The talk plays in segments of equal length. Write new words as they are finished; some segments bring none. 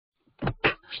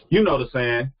You know the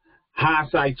saying,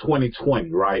 hindsight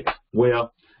 2020, right?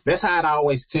 Well, that's how it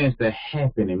always tends to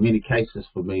happen in many cases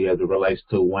for me as it relates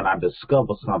to when I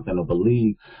discover something or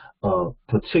believe a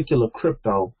particular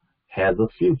crypto has a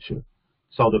future.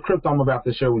 So the crypto I'm about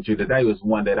to share with you today was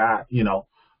one that I,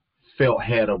 felt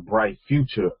had a bright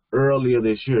future earlier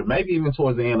this year, maybe even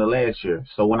towards the end of last year.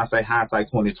 So when I say hindsight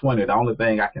 2020, the only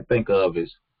thing I can think of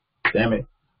is, damn it,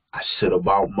 I should have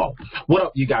bought more. What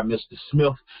up, you got Mr.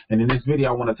 Smith, and in this video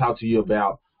I want to talk to you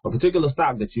about a particular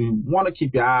stock that you want to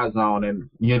keep your eyes on, and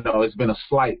it's been a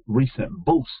slight recent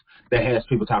boost that has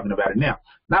people talking about it now.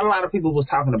 Not a lot of people was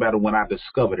talking about it when I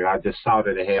discovered it. I just saw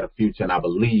that it had a future, and I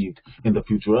believed in the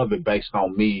future of it based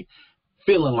on me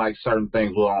feeling like certain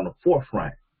things were on the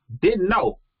forefront. Didn't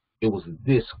know it was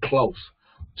this close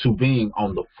to being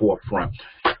on the forefront.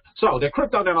 So the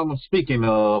crypto that I'm speaking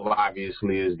of,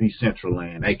 obviously, is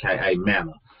Decentraland, aka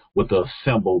Mana, with the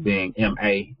symbol being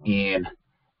MANA.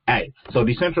 So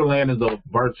Decentraland is a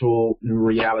virtual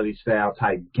reality style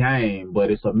type game,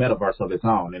 but it's a metaverse of its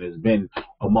own, and it's been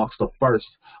amongst the first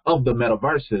of the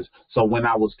metaverses. So when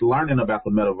I was learning about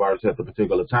the metaverse at the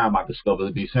particular time, I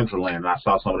discovered Decentraland, and I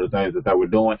saw some of the things that they were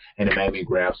doing, and it made me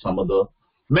grab some of the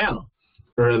Mana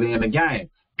early in the game.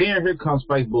 Then here comes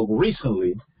Facebook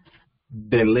recently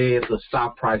that led the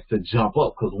stock price to jump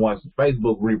up, because once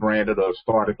Facebook rebranded or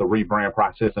started the rebrand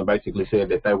process and basically said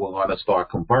that they were going to start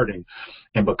converting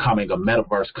and becoming a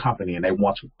metaverse company, and they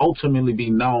want to ultimately be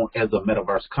known as a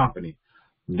metaverse company,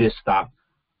 this stock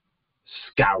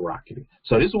skyrocketed.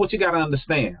 So this is what you got to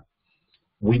understand.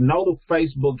 We know the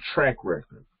Facebook track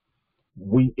record.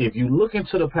 If you look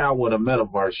into the power of the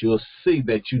metaverse, you'll see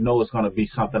that it's going to be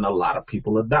something a lot of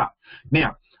people adopt.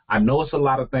 Now, I know it's a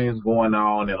lot of things going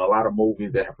on and a lot of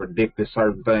movies that have predicted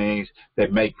certain things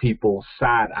that make people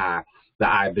side-eye the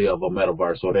idea of a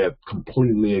metaverse, or they're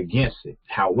completely against it.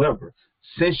 However,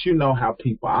 since you know how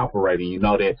people operate and you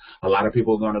know that a lot of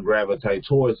people are going to gravitate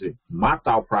towards it, my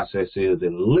thought process is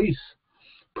at least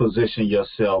position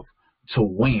yourself to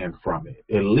win from it.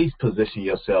 At least position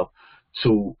yourself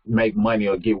to make money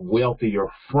or get wealthier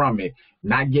from it,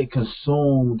 not get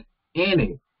consumed in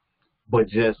it, but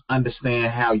just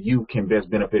understand how you can best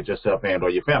benefit yourself and or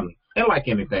your family. And like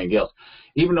anything else,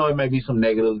 even though it may be some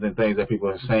negatives and things that people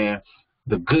are saying,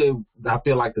 I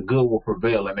feel like the good will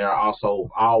prevail, and there are also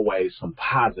always some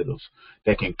positives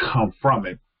that can come from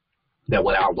it that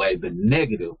would outweigh the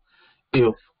negative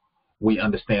if we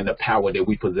understand the power that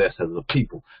we possess as a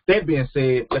people. That being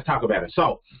said, let's talk about it.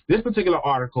 So this particular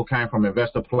article came from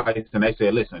Investor Place, and they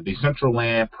said, listen,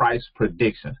 Decentraland price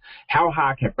predictions. How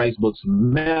high can Facebook's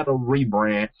Meta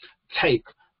rebrand take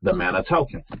the Mana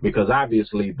token? Because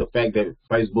obviously the fact that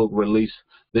Facebook released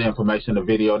the information, the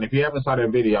video, and if you haven't saw that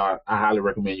video, I highly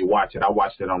recommend you watch it. I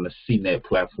watched it on the CNET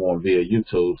platform via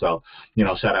YouTube, so,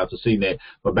 shout out to CNET.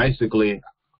 But basically,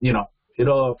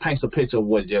 it paints a picture of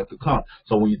what's yet to come.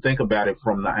 So when you think about it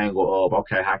from the angle of,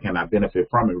 okay, how can I benefit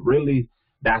from it, really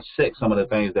dissect some of the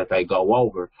things that they go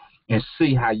over and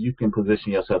see how you can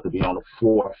position yourself to be on the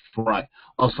forefront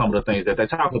of some of the things that they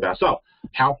talk about. So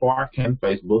how far can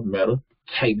Facebook Meta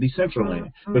take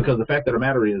Decentraland? Because the fact of the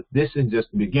matter is, this is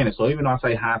just the beginning. So even though I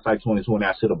say hindsight 2020,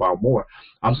 I should have bought more,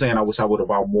 I'm saying I wish I would have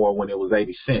bought more when it was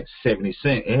 80 cents, 70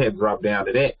 cents. It had dropped down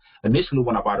to that. Initially,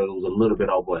 when I bought it, it was a little bit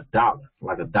over $1,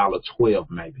 like $1.12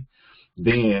 maybe.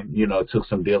 Then, it took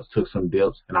some dips,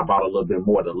 and I bought a little bit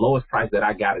more. The lowest price that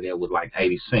I got it at was like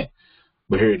 80 cents.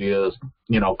 But here it is,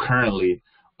 currently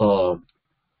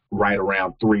right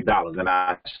around $3, and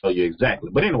I'll show you exactly.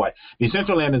 But anyway,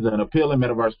 Decentraland is an appealing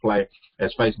metaverse play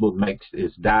as Facebook makes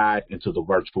its dive into the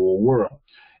virtual world.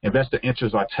 Investor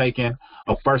interests are taking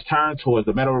a first turn towards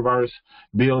the metaverse,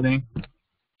 building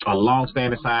a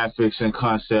long-standing science fiction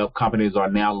concept. Companies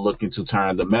are now looking to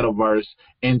turn the metaverse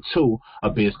into a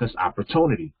business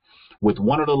opportunity. With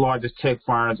one of the largest tech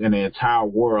firms in the entire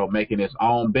world making its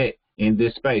own bet in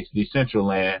this space,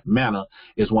 Decentraland, Mana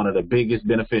is one of the biggest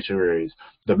beneficiaries.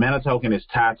 The Mana token is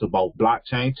tied to both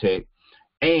blockchain tech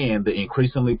and the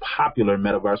increasingly popular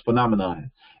metaverse phenomenon.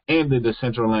 And the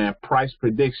Decentraland price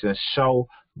predictions show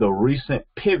the recent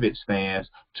pivot stance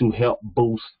to help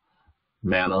boost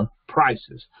Mana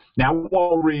prices. Now, I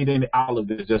won't read all of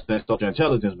this just in social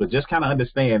intelligence, but just kind of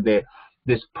understand that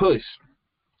this push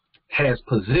has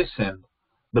positioned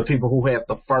the people who had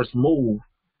the first move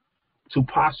to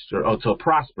prosper.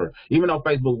 Even though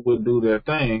Facebook would do their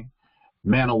thing,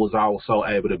 Mana was also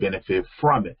able to benefit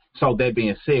from it. So that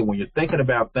being said, when you're thinking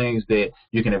about things that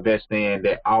you can invest in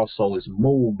that also is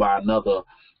moved by another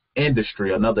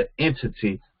industry, another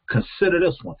entity, consider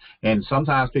this one. And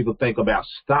sometimes people think about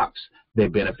stocks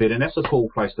that benefit, and that's a cool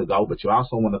place to go, but you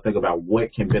also want to think about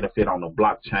what can benefit on the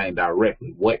blockchain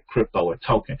directly, what crypto or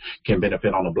token can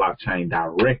benefit on the blockchain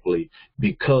directly,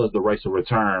 because the rates of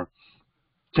return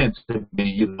tends to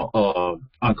be,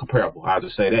 uncomparable. I'll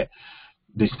just say that.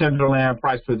 Decentraland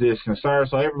price prediction, sir.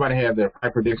 So everybody had their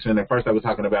price prediction. At first, I was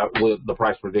talking about what the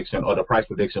price prediction, or the price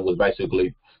prediction was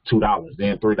basically $2,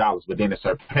 then $3, but then it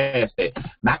surpassed that.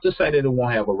 Not to say that it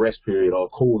won't have a rest period or a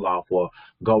cool off or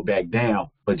go back down,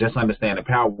 but just understand the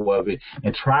power of it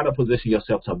and try to position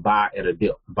yourself to buy at a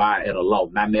dip, buy at a low,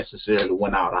 not necessarily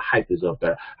when all the hype is up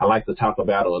there. I like to talk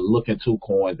about or look into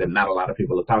coins that not a lot of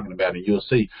people are talking about, and you'll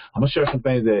see. I'm gonna share some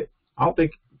things that I don't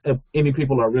think if any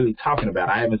people are really talking about.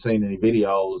 I haven't seen any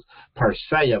videos per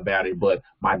se about it, but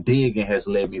my digging has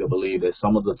led me to believe that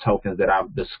some of the tokens that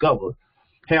I've discovered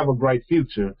have a great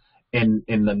future in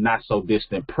the not so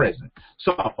distant present.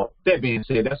 So that being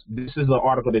said, this is an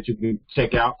article that you can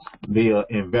check out via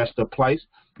Investor Place.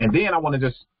 And then I want to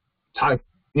just tap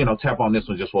on this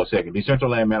one just for a second.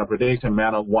 Decentraland Mana prediction,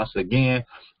 Mana once again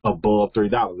above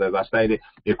 $3. As I stated,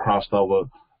 it crossed over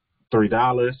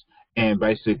 $3. And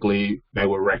basically, they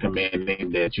were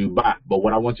recommending that you buy. But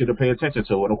what I want you to pay attention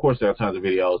to, and of course there are tons of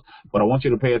videos, but I want you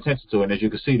to pay attention to, and as you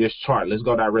can see this chart, let's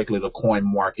go directly to coin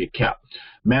market cap.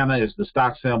 Mana is the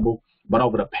stock symbol, but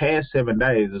over the past 7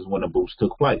 days is when the boost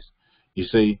took place. You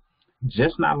see,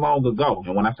 just not long ago,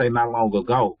 and when I say not long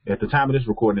ago, at the time of this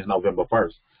recording is November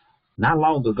 1st. Not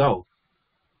long ago,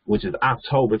 which is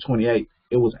October 28th,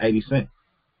 it was 80 cents,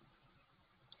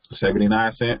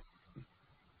 79 cents.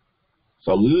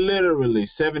 So literally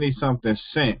 70-something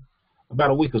cent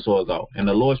about a week or so ago. And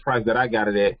the lowest price that I got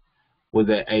it at was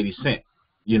at 80 cents.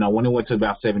 When it went to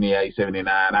about 78, 79,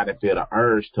 I didn't feel the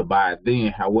urge to buy it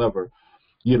then. However,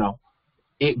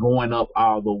 it going up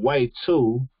all the way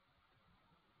to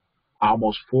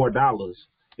almost $4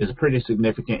 is a pretty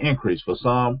significant increase. For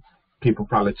some, people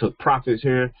probably took profits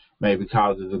here, maybe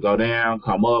caused it to go down,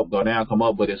 come up, go down, come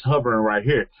up, but it's hovering right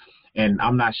here. And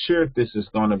I'm not sure if this is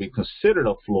going to be considered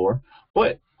a floor,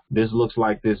 but this looks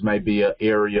like this may be an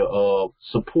area of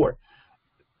support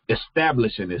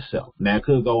establishing itself. Now, it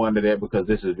could go under that because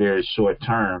this is very short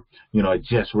term. It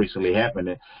just recently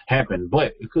happened,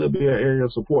 but it could be an area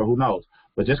of support. Who knows?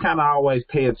 But just kind of always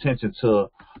pay attention to,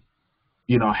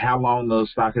 how long the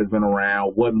stock has been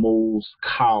around, what moves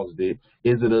caused it,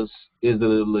 is it a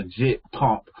legit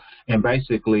pump, and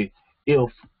basically if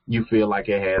you feel like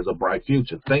it has a bright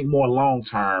future. Think more long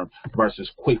term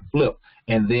versus quick flip,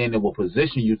 and then it will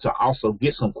position you to also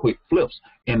get some quick flips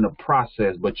in the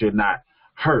process, but you're not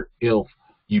hurt if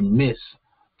you miss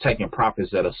taking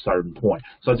profits at a certain point.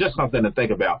 So just something to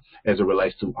think about as it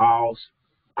relates to all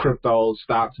crypto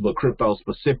stocks, but crypto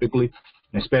specifically,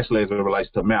 especially as it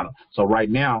relates to Mana. So right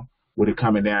now, with it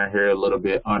coming down here a little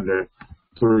bit under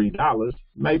 $3,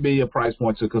 may be a price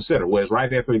point to consider. Well, it's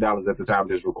right at $3 at the time of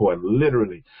this recording.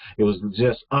 Literally, it was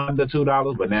just under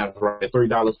 $2, but now it's right at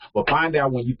 $3. But find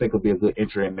out when you think it'll be a good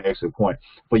entry and exit point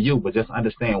for you. But just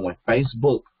understand, when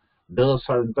Facebook does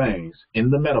certain things in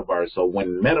the Metaverse, so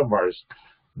when Metaverse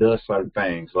does certain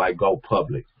things like go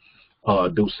public,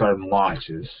 do certain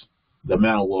launches, the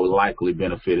Mana will likely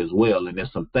benefit as well. And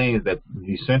there's some things that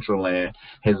Decentraland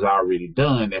has already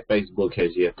done that Facebook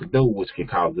has yet to do, which can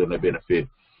cause them to benefit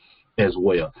as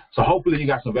well. So hopefully you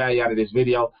got some value out of this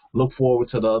video. Look forward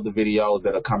to the other videos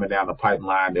that are coming down the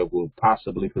pipeline that will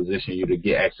possibly position you to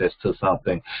get access to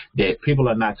something that people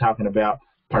are not talking about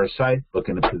per se, but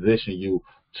can position you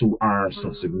to earn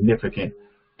some significant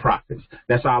profits.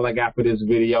 That's all I got for this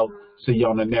video. See you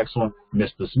on the next one.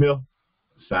 Mr. Smith,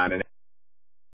 signing out.